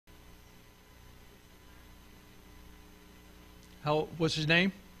What's his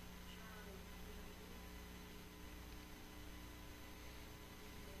name?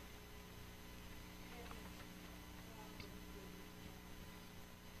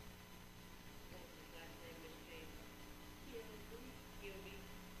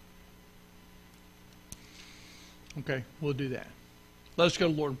 Okay, we'll do that. Let us go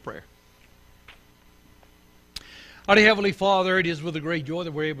to the Lord in prayer. Our Heavenly Father, it is with a great joy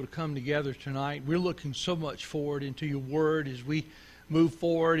that we're able to come together tonight. We're looking so much forward into your word as we move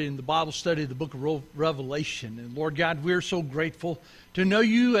forward in the Bible study of the book of Revelation. And Lord God, we're so grateful to know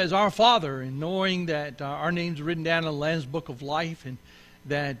you as our Father and knowing that our names are written down in the Lamb's Book of Life and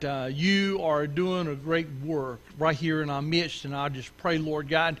that you are doing a great work right here in our midst. And I just pray, Lord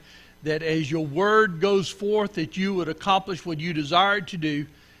God, that as your word goes forth, that you would accomplish what you desired to do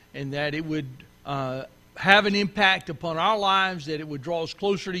and that it would have an impact upon our lives, that it would draw us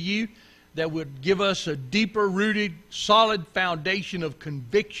closer to you, that would give us a deeper rooted, solid foundation of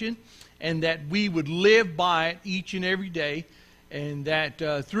conviction, and that we would live by it each and every day, and that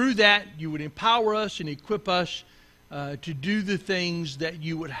through that you would empower us and equip us to do the things that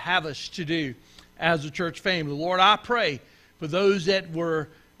you would have us to do as a church family. Lord, I pray for those that were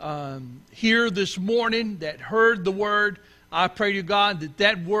here this morning that heard the word. I pray to God that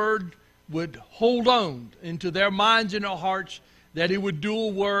that word would hold on into their minds and their hearts, that it would do a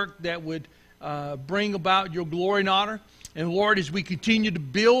work that would bring about your glory and honor. And Lord, as we continue to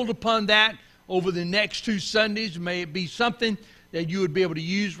build upon that over the next 2 Sundays, may it be something that you would be able to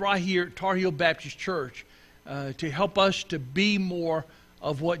use right here at Tar Heel Baptist Church to help us to be more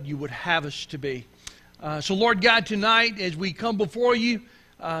of what you would have us to be. So Lord God, tonight as we come before you,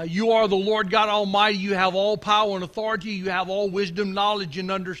 you are the Lord God Almighty. You have all power and authority. You have all wisdom, knowledge, and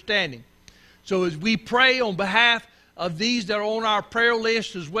understanding. So as we pray on behalf of these that are on our prayer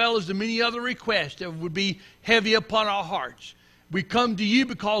list, as well as the many other requests that would be heavy upon our hearts, we come to you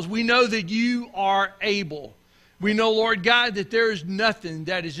because we know that you are able. We know, Lord God, that there is nothing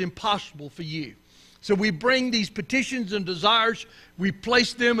that is impossible for you. So we bring these petitions and desires. We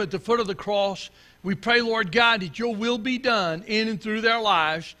place them at the foot of the cross. We pray, Lord God, that your will be done in and through their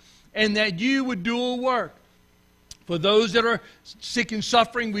lives, and that you would do a work. For those that are sick and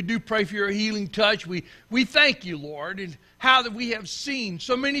suffering, we do pray for your healing touch. We thank you, Lord, and how that we have seen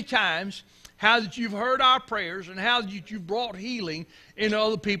so many times how that you've heard our prayers and how that you've brought healing in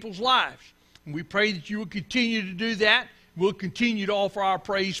other people's lives. And we pray that you will continue to do that. We'll continue to offer our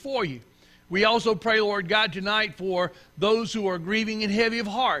praise for you. We also pray, Lord God, tonight for those who are grieving and heavy of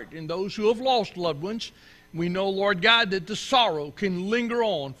heart and those who have lost loved ones. We know, Lord God, that the sorrow can linger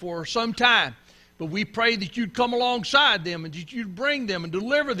on for some time. But we pray that you'd come alongside them and that you'd bring them and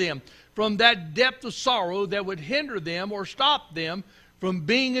deliver them from that depth of sorrow that would hinder them or stop them from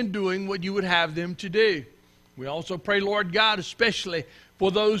being and doing what you would have them to do. We also pray, Lord God, especially for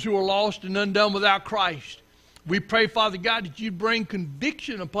those who are lost and undone without Christ. We pray, Father God, that you'd bring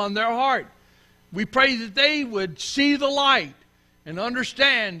conviction upon their heart. We pray that they would see the light and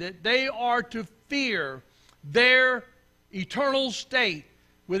understand that they are to fear their eternal state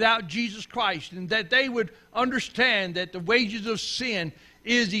without Jesus Christ, and that they would understand that the wages of sin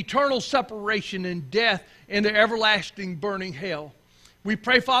is eternal separation and death in the everlasting burning hell. We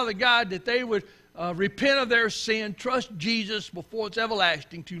pray, Father God, that they would repent of their sin, trust Jesus before it's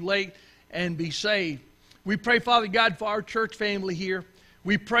everlasting too late, and be saved. We pray, Father God, for our church family here.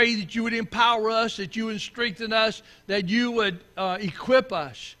 We pray that you would empower us, that you would strengthen us, that you would equip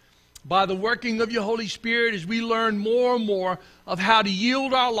us by the working of your Holy Spirit as we learn more and more of how to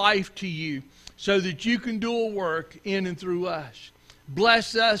yield our life to you so that you can do a work in and through us.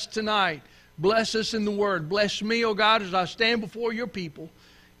 Bless us tonight. Bless us in the Word. Bless me, oh God, as I stand before your people.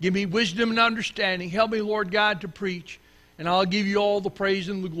 Give me wisdom and understanding. Help me, Lord God, to preach. And I'll give you all the praise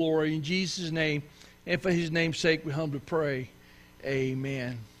and the glory in Jesus' name. And for his name's sake, we humbly pray.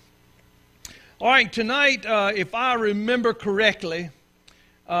 Amen. All right, tonight, if I remember correctly,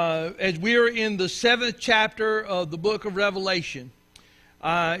 as we're in the 7th chapter of the book of Revelation,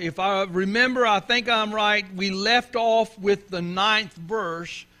 if I remember, I think I'm right, we left off with the 9th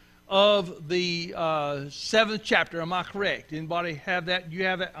verse of the 7th chapter. Am I correct? Anybody have that? You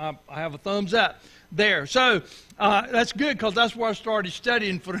have it? I have a thumbs up there. So that's good because that's where I started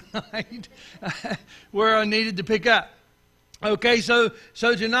studying for tonight, where I needed to pick up. Okay, so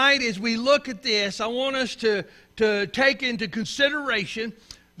tonight as we look at this, I want us to take into consideration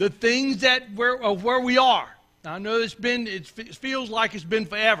the things that where we are. Now, I know it feels like it's been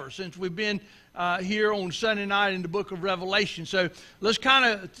forever since we've been here on Sunday night in the book of Revelation. So let's kind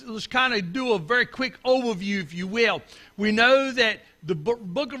of do a very quick overview, if you will. We know that the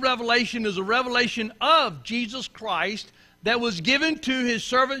book of Revelation is a revelation of Jesus Christ, that was given to his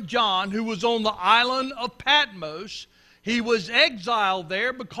servant John, who was on the island of Patmos. He was exiled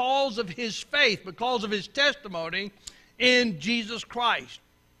there because of his faith, because of his testimony in Jesus Christ.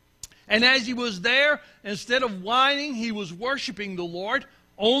 And as he was there, instead of whining, he was worshiping the Lord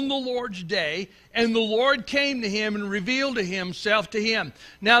on the Lord's day, and the Lord came to him and revealed himself to him.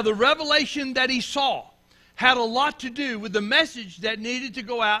 Now, the revelation that he saw had a lot to do with the message that needed to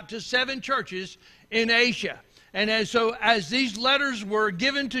go out to 7 churches in Asia. And as these letters were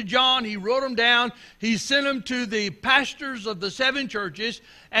given to John, he wrote them down. He sent them to the pastors of the 7 churches.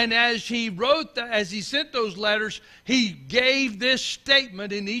 And as he sent those letters, he gave this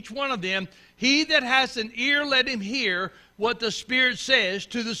statement in each one of them: "He that has an ear, let him hear what the Spirit says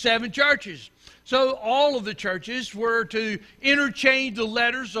to the 7 churches." So all of the churches were to interchange the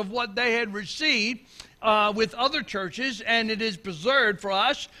letters of what they had received with other churches, and it is preserved for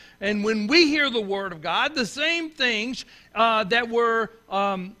us. And when we hear the Word of God, the same things that were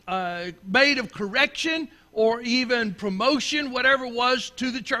made of correction or even promotion, whatever it was, to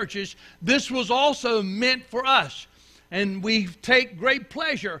the churches, this was also meant for us. And we take great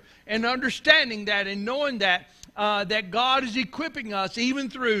pleasure in understanding that and knowing that God is equipping us even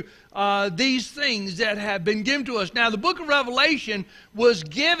through these things that have been given to us. Now, the book of Revelation was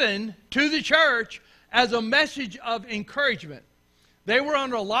given to the church as a message of encouragement. They were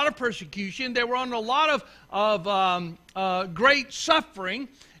under a lot of persecution. They were under a lot of great suffering.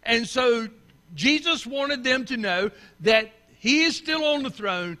 And so Jesus wanted them to know that He is still on the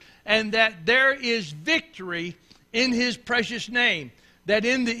throne and that there is victory in His precious name. That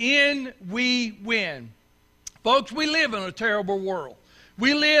in the end we win. Folks, we live in a terrible world.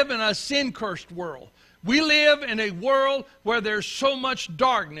 We live in a sin-cursed world. We live in a world where there's so much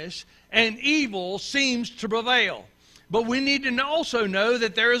darkness and evil seems to prevail. But we need to also know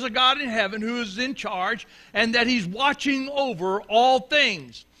that there is a God in heaven who is in charge and that He's watching over all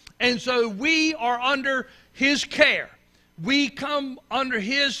things. And so we are under His care. We come under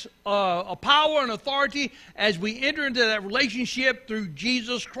His power and authority as we enter into that relationship through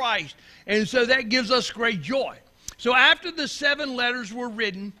Jesus Christ. And so that gives us great joy. So after the 7 letters were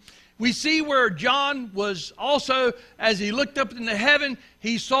written, we see where John was also, as he looked up into heaven,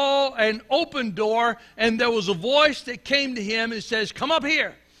 he saw an open door, and there was a voice that came to him and says, "Come up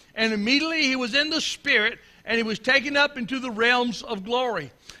here." And immediately he was in the Spirit, and he was taken up into the realms of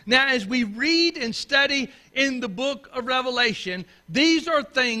glory. Now, as we read and study in the book of Revelation, these are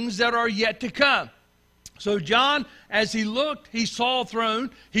things that are yet to come. So John, as he looked, he saw a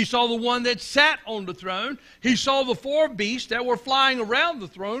throne. He saw the one that sat on the throne. He saw the 4 beasts that were flying around the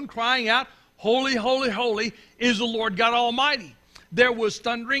throne, crying out, "Holy, holy, holy is the Lord God Almighty." There was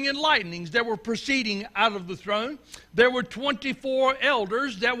thundering and lightnings that were proceeding out of the throne. There were 24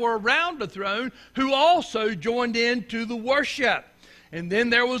 elders that were around the throne who also joined in to the worship. And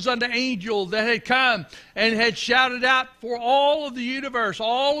then there was an angel that had come and had shouted out for all of the universe,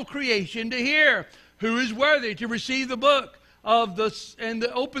 all of creation to hear, "Who is worthy to receive the book of and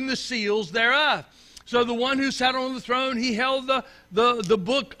to open the seals thereof?" So the one who sat on the throne, he held the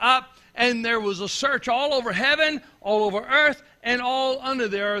book up, and there was a search all over heaven, all over earth, and all under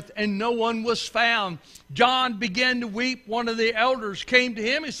the earth, and no one was found. John began to weep. One of the elders came to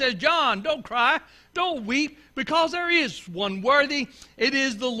him and said, "John, don't cry, don't weep, because there is one worthy. It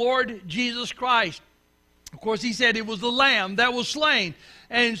is the Lord Jesus Christ." Of course, he said it was the Lamb that was slain.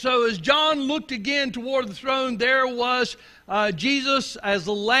 And so as John looked again toward the throne, there was Jesus as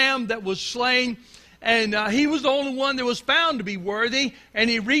the Lamb that was slain. And he was the only one that was found to be worthy. And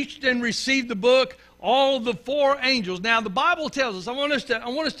he reached and received the book, all of the 4 angels. Now, the Bible tells us, I want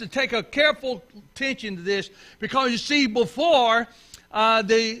us to take a careful attention to this, because you see, before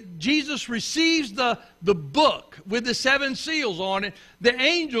Jesus receives the book with the 7 seals on it, the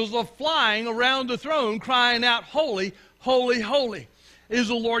angels are flying around the throne crying out, "Holy, holy, holy is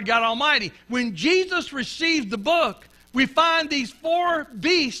the Lord God Almighty." When Jesus received the book, we find these 4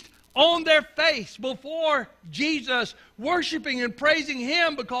 beasts on their face before Jesus, worshiping and praising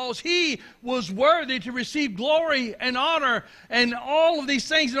Him because He was worthy to receive glory and honor and all of these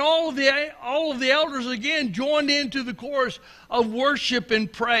things. And all of the elders again joined into the chorus of worship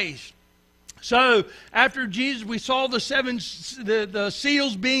and praise. So after Jesus, we saw the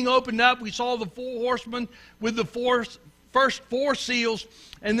seals being opened up. We saw the 4 horsemen with the first 4 seals.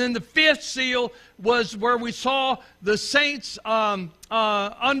 And then the 5th seal was where we saw the saints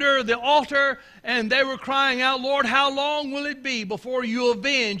under the altar, and they were crying out, "Lord, how long will it be before you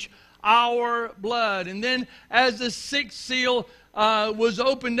avenge our blood?" And then as the 6th seal was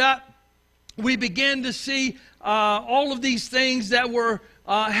opened up, we began to see all of these things that were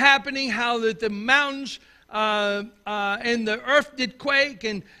happening, how that the mountains and the earth did quake,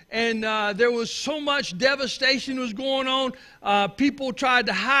 and there was so much devastation was going on. People tried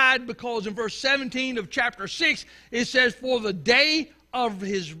to hide because in verse 17 of chapter 6 it says, "For the day of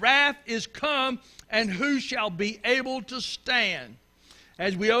his wrath is come, and who shall be able to stand?"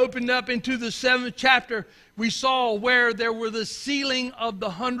 As we opened up into the 7th chapter, we saw where there were the sealing of the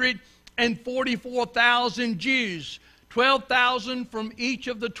 144,000 Jews, 12,000 from each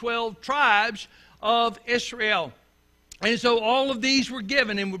of the 12 tribes of Israel. And so all of these were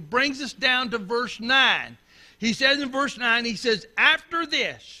given, and it brings us down to verse 9. He says in verse 9, he says, after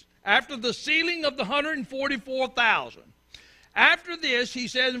this, after the sealing of the 144,000, after this, he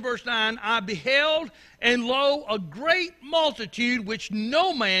says in verse 9, I beheld, and lo, a great multitude which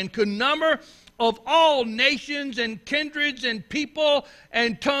no man could number, of all nations and kindreds and people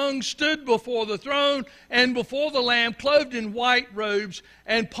and tongues, stood before the throne and before the Lamb, clothed in white robes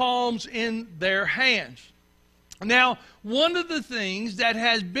and palms in their hands. Now, one of the things that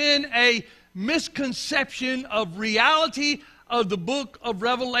has been a misconception of reality of the book of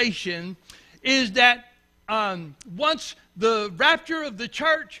Revelation is that once the rapture of the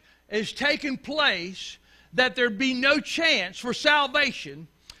church has taken place, that there be no chance for salvation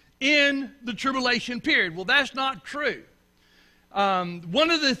in the tribulation period. Well, that's not true. One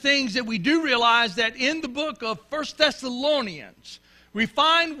of the things that we do realize that in the book of 1 Thessalonians, we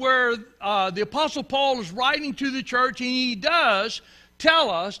find where the Apostle Paul is writing to the church, and he does tell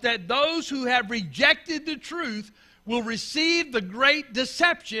us that those who have rejected the truth will receive the great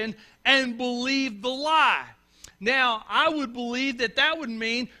deception and believe the lie. Now, I would believe that that would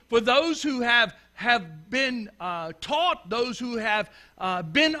mean for those who have been taught, those who have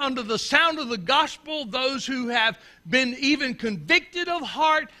been under the sound of the gospel, those who have been even convicted of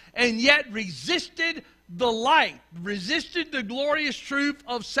heart and yet resisted the light, resisted the glorious truth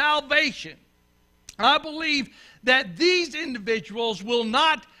of salvation. I believe that these individuals will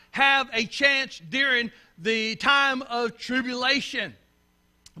not have a chance during the time of tribulation.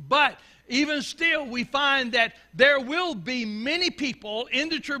 But even still, we find that there will be many people in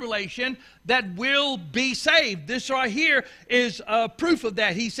the tribulation that will be saved. This right here is proof of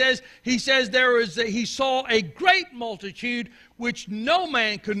that. He says he saw a great multitude which no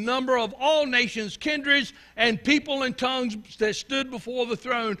man could number, of all nations, kindreds, and people and tongues, that stood before the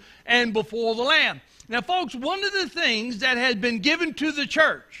throne and before the Lamb. Now, folks, one of the things that has been given to the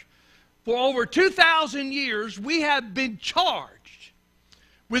church for over 2,000 years, we have been charged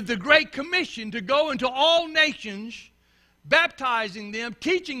with the Great Commission to go into all nations, baptizing them,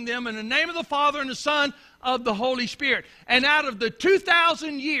 teaching them in the name of the Father and the Son of the Holy Spirit. And out of the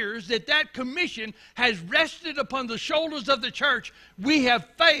 2,000 years that commission has rested upon the shoulders of the church, we have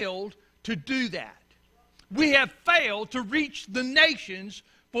failed to do that. We have failed to reach the nations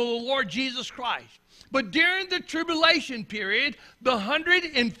for the Lord Jesus Christ. But during the tribulation period, the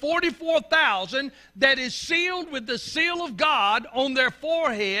 144,000 that is sealed with the seal of God on their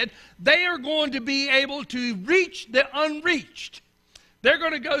forehead, they are going to be able to reach the unreached. They're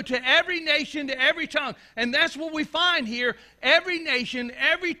going to go to every nation, to every tongue. And that's what we find here. Every nation,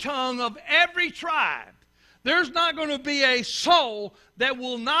 every tongue of every tribe. There's not going to be a soul that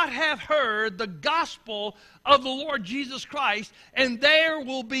will not have heard the gospel of the Lord Jesus Christ, and there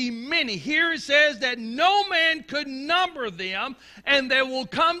will be many. Here it says that no man could number them, and they will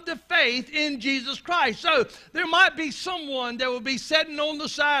come to faith in Jesus Christ. So there might be someone that will be sitting on the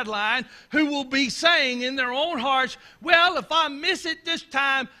sideline who will be saying in their own hearts, well, if I miss it this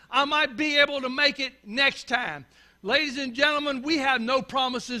time, I might be able to make it next time. Ladies and gentlemen, we have no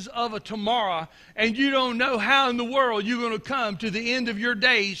promises of a tomorrow, and you don't know how in the world you're going to come to the end of your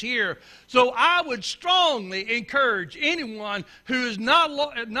days here. So I would strongly encourage anyone who is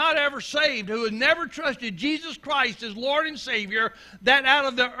not ever saved, who has never trusted Jesus Christ as Lord and Savior, that out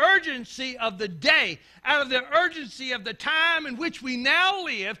of the urgency of the day, out of the urgency of the time in which we now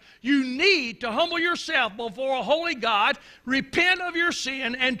live, you need to humble yourself before a holy God, repent of your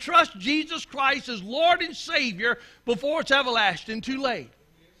sin, and trust Jesus Christ as Lord and Savior before it's everlasting too late.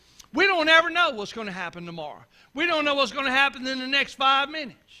 We don't ever know what's going to happen tomorrow. We don't know what's going to happen in the next 5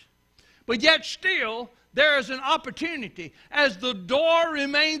 minutes. But yet still, there is an opportunity. As the door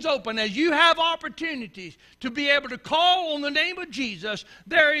remains open, as you have opportunities to be able to call on the name of Jesus,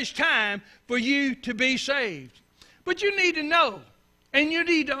 there is time for you to be saved. But you need to know, and you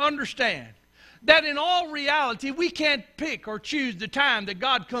need to understand, that in all reality, we can't pick or choose the time that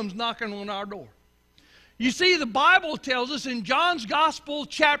God comes knocking on our door. You see, the Bible tells us in John's Gospel,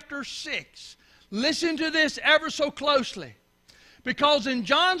 chapter 6, listen to this ever so closely. Because in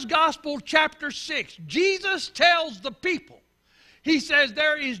John's Gospel, chapter 6, Jesus tells the people, He says,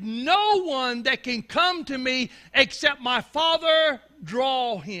 there is no one that can come to me except my Father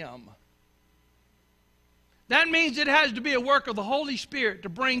draw him. That means it has to be a work of the Holy Spirit to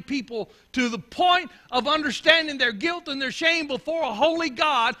bring people to the point of understanding their guilt and their shame before a holy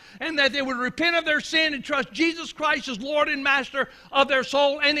God, and that they would repent of their sin and trust Jesus Christ as Lord and Master of their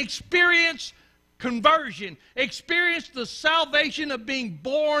soul and experience conversion, experience the salvation of being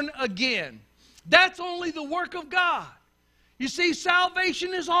born again. That's only the work of God. You see,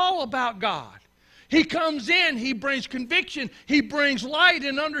 salvation is all about God. He comes in, He brings conviction, He brings light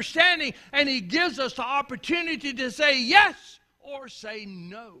and understanding, and He gives us the opportunity to say yes or say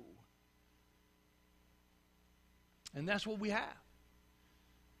no. And that's what we have.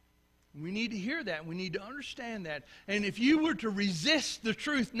 We need to hear that. We need to understand that. And if you were to resist the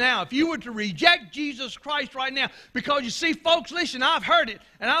truth now, if you were to reject Jesus Christ right now, because you see, folks, listen, I've heard it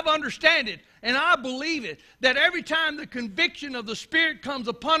and I've understand it and I believe it, that every time the conviction of the Spirit comes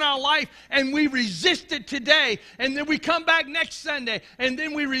upon our life and we resist it today, and then we come back next Sunday and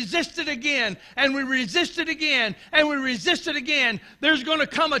then we resist it again and we resist it again and we resist it again, there's going to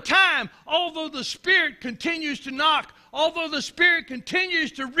come a time, although the Spirit continues to knock, although the Spirit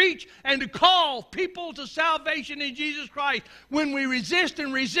continues to reach and to call people to salvation in Jesus Christ, when we resist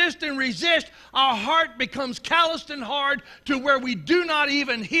and resist and resist, our heart becomes calloused and hard to where we do not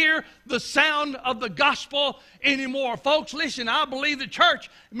even hear the sound of the gospel anymore. Folks, listen, I believe the church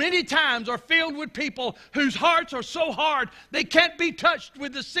many times are filled with people whose hearts are so hard they can't be touched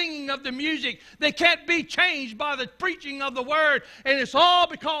with the singing of the music. They can't be changed by the preaching of the word. And it's all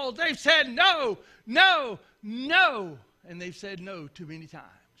because they've said no, no, no, and they've said no too many times.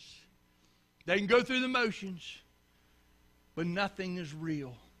 They can go through the motions, but nothing is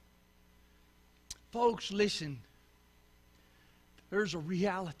real. Folks, listen. There's a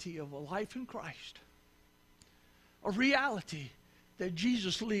reality of a life in Christ. A reality that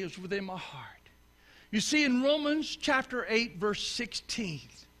Jesus lives within my heart. You see, in Romans chapter 8, verse 16,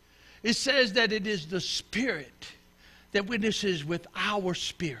 it says that it is the Spirit that witnesses with our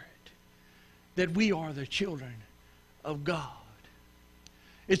spirit that we are the children of God.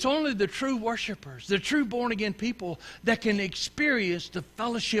 It's only the true worshipers, the true born-again people, that can experience the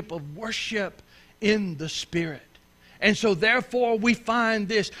fellowship of worship in the Spirit. And so therefore we find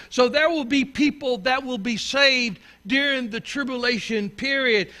this. So there will be people that will be saved during the tribulation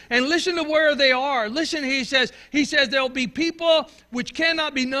period. And listen to where they are. Listen, he says there will be people which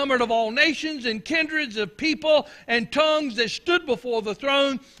cannot be numbered of all nations and kindreds of people and tongues that stood before the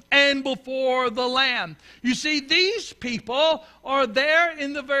throne and before the Lamb. You see, these people are there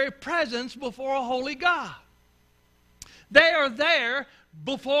in the very presence before a holy God. They are there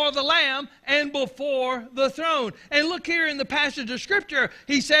before the Lamb and before the throne. And look here in the passage of Scripture,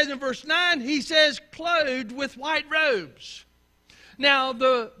 he says in verse 9, he says, clothed with white robes. Now,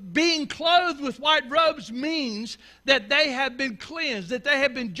 the being clothed with white robes means that they have been cleansed, that they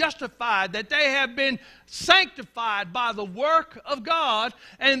have been justified, that they have been sanctified by the work of God,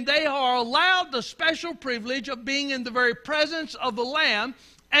 and they are allowed the special privilege of being in the very presence of the Lamb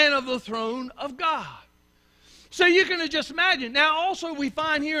and of the throne of God. So you can just imagine. Now also we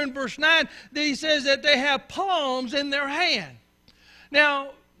find here in verse 9 that he says that they have palms in their hand. Now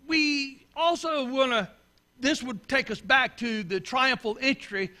we also want to, this would take us back to the triumphal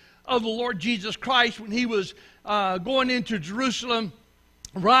entry of the Lord Jesus Christ when he was going into Jerusalem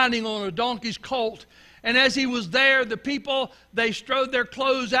riding on a donkey's colt. And as he was there, the people, they strode their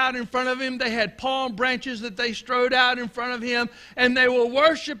clothes out in front of him. They had palm branches that they strode out in front of him. And they were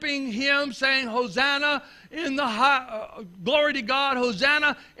worshiping him, saying, Hosanna in the high, glory to God,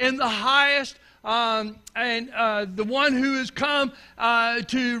 Hosanna in the highest. And the one who has come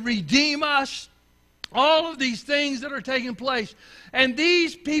to redeem us. All of these things that are taking place. And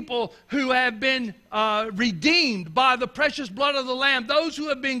these people who have been redeemed by the precious blood of the Lamb, those who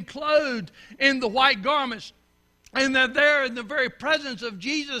have been clothed in the white garments, and they're there in the very presence of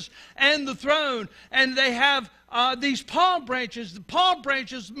Jesus and the throne, and they have these palm branches. The palm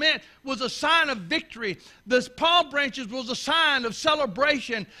branches was a sign of victory. The palm branches was a sign of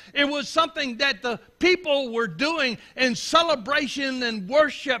celebration. It was something that the people were doing in celebration and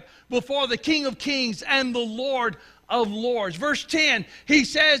worship before the King of Kings and the Lord of Lords. Verse 10, he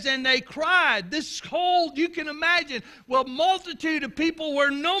says, and they cried. This whole, you can imagine, well, multitude of people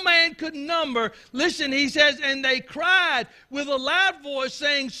where no man could number. Listen, he says, and they cried with a loud voice,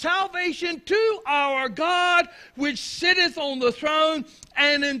 saying, salvation to our God, which sitteth on the throne,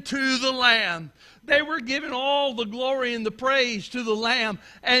 and unto the Lamb. They were giving all the glory and the praise to the Lamb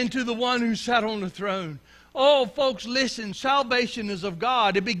and to the one who sat on the throne. Oh, folks, listen, salvation is of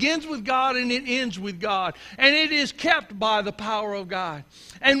God. It begins with God and it ends with God. And it is kept by the power of God.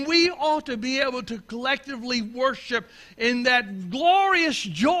 And we ought to be able to collectively worship in that glorious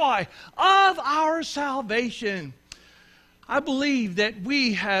joy of our salvation. I believe that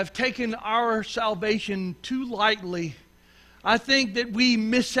we have taken our salvation too lightly. I think that we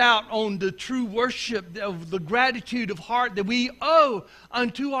miss out on the true worship of the gratitude of heart that we owe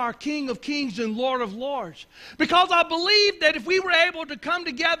unto our King of Kings and Lord of Lords. Because I believe that if we were able to come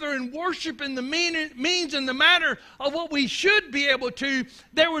together and worship in the means and the manner of what we should be able to,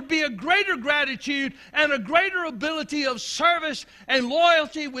 there would be a greater gratitude and a greater ability of service and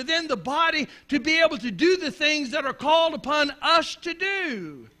loyalty within the body to be able to do the things that are called upon us to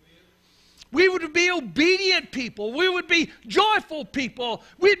do. We would be obedient people. We would be joyful people.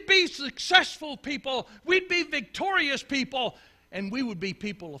 We'd be successful people. We'd be victorious people. And we would be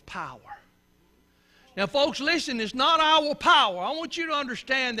people of power. Now, folks, listen, it's not our power. I want you to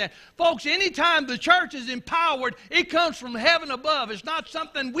understand that. Folks, anytime the church is empowered, it comes from heaven above. It's not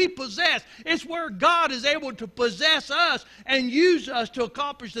something we possess. It's where God is able to possess us and use us to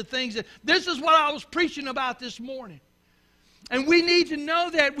accomplish the things that... This is what I was preaching about this morning. And we need to know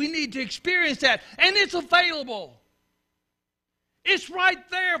that. We need to experience that. And it's available. It's right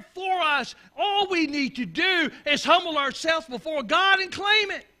there for us. All we need to do is humble ourselves before God and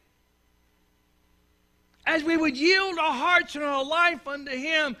claim it. As we would yield our hearts and our life unto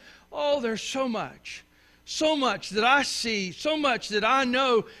Him. Oh, there's so much. So much that I see, so much that I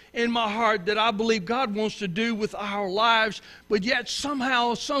know in my heart that I believe God wants to do with our lives, but yet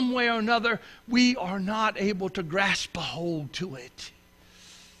somehow, some way or another, we are not able to grasp a hold to it.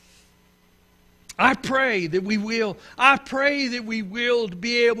 I pray that we will. I pray that we will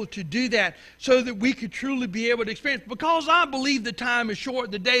be able to do that so that we could truly be able to experience, because I believe the time is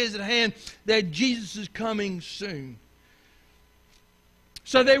short, the day is at hand, that Jesus is coming soon.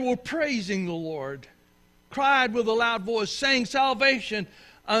 So they were praising the Lord, cried with a loud voice, saying, salvation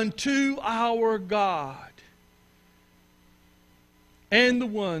unto our God. And the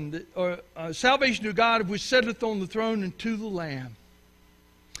one that, salvation to God which sitteth on the throne and to the Lamb.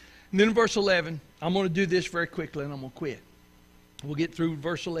 And then in verse 11, I'm going to do this very quickly and I'm going to quit. We'll get through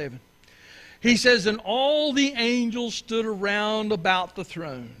verse 11. He says, and all the angels stood around about the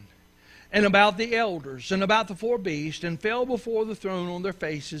throne, and about the elders, and about the four beasts, and fell before the throne on their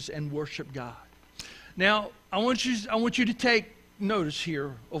faces and worshiped God. Now, I want you to take notice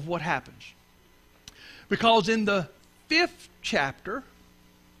here of what happens. Because in the 5th chapter,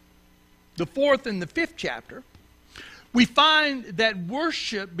 the 4th and the 5th chapter, we find that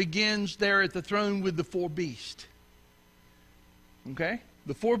worship begins there at the throne with the four beasts. Okay?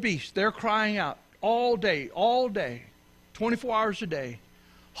 The four beasts, they're crying out all day, 24 hours a day.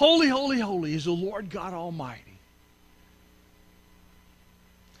 Holy, holy, holy is the Lord God Almighty.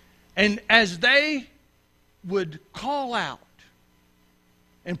 And as they would call out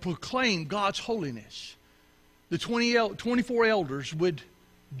and proclaim God's holiness, the 24 elders would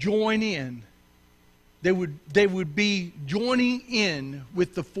join in. They would be joining in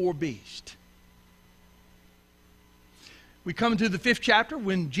with the four beasts. We come to the 5th chapter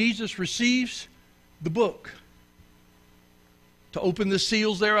when Jesus receives the book to open the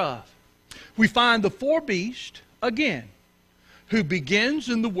seals thereof. We find the four beasts again, who begins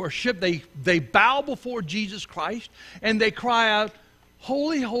in the worship. They bow before Jesus Christ and they cry out,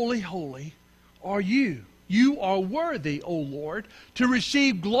 holy, holy, holy are you. You are worthy, O Lord, to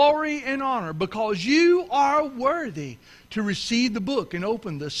receive glory and honor, because you are worthy to receive the book and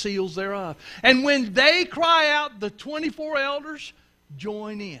open the seals thereof. And when they cry out, the 24 elders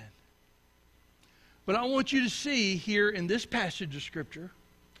join in. But I want you to see here in this passage of Scripture,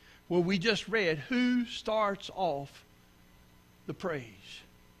 where we just read, who starts off the praise?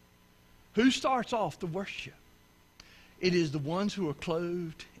 Who starts off the worship? It is the ones who are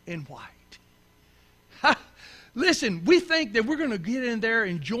clothed in white. Listen, we think that we're going to get in there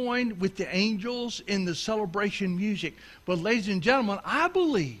and join with the angels in the celebration music. But ladies and gentlemen, I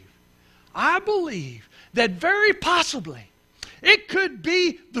believe that very possibly it could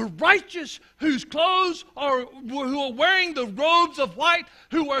be the righteous whose clothes are, who are wearing the robes of white,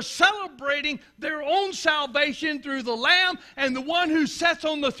 who are celebrating their own salvation through the Lamb and the one who sits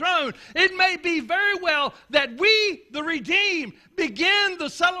on the throne. It may be very well that we, the redeemed, begin the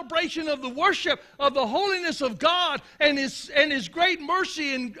celebration of the worship of the holiness of God and His great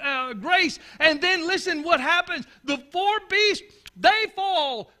mercy and grace. And then listen what happens. The four beasts They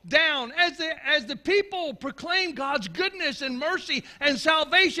fall down as the people proclaim God's goodness and mercy and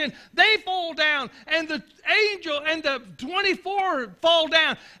salvation. They fall down, and the angel and the 24 fall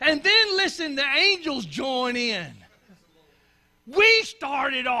down. And then listen, the angels join in. We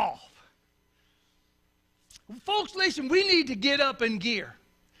started off. Folks, listen, we need to get up in gear.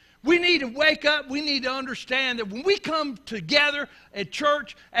 We need to wake up. We need to understand that when we come together at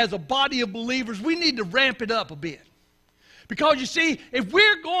church as a body of believers, we need to ramp it up a bit. Because you see, if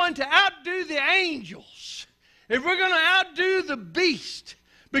we're going to outdo the angels, if we're going to outdo the beast,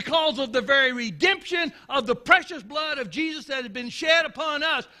 because of the very redemption of the precious blood of Jesus that has been shed upon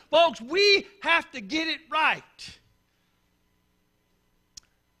us, folks, we have to get it right.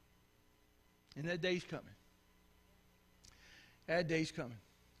 And that day's coming. That day's coming.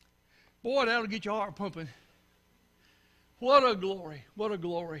 Boy, that'll get your heart pumping. What a glory. What a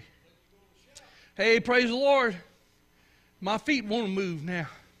glory. Hey, praise the Lord. My feet want to move now.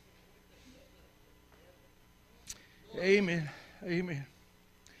 Amen. Amen.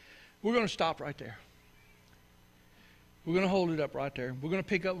 We're going to stop right there. We're going to hold it up right there. We're going to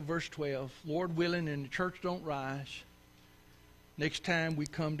pick up verse 12. Lord willing, and the church don't rise. Next time we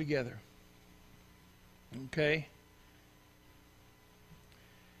come together. Okay?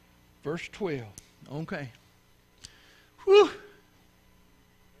 Verse 12. Okay. Whew.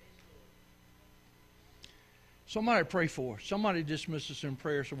 Somebody pray for us. Somebody dismiss us in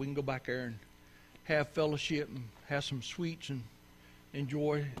prayer so we can go back there and have fellowship and have some sweets and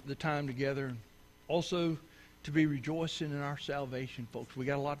enjoy the time together. And also to be rejoicing in our salvation, folks. We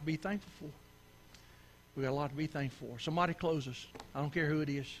got a lot to be thankful for. We got a lot to be thankful for. Somebody close us. I don't care who it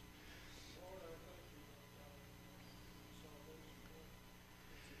is.